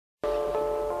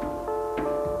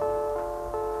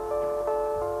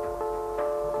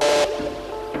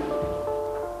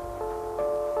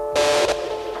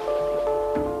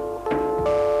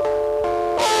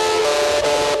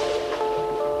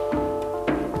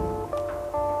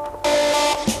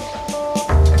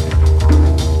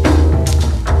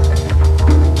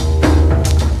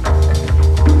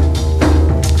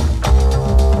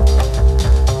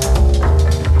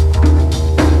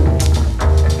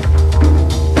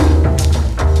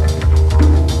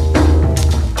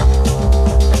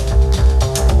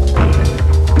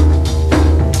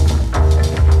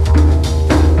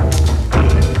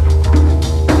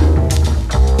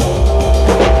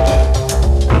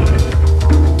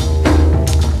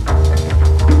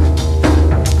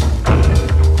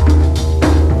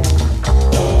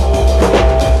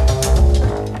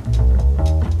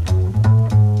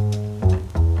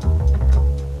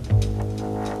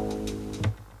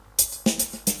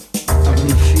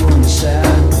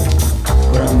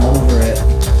I'm over it.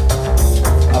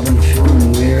 I've been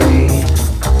feeling weary,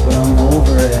 but I'm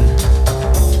over it.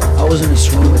 I was in a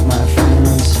swim with my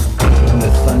friends when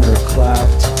the thunder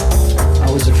clapped.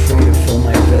 I was afraid to fill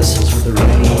my vessels with the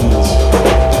rains.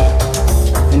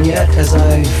 And yet, as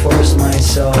I forced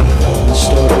myself and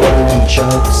stored water in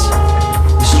jugs,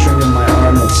 the string in my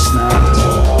arm had snapped.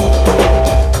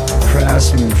 A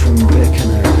craftsman from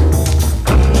Bickener,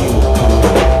 he will come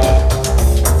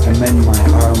and mend my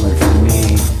armor for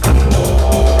me.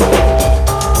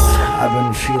 I've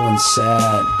been feeling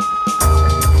sad.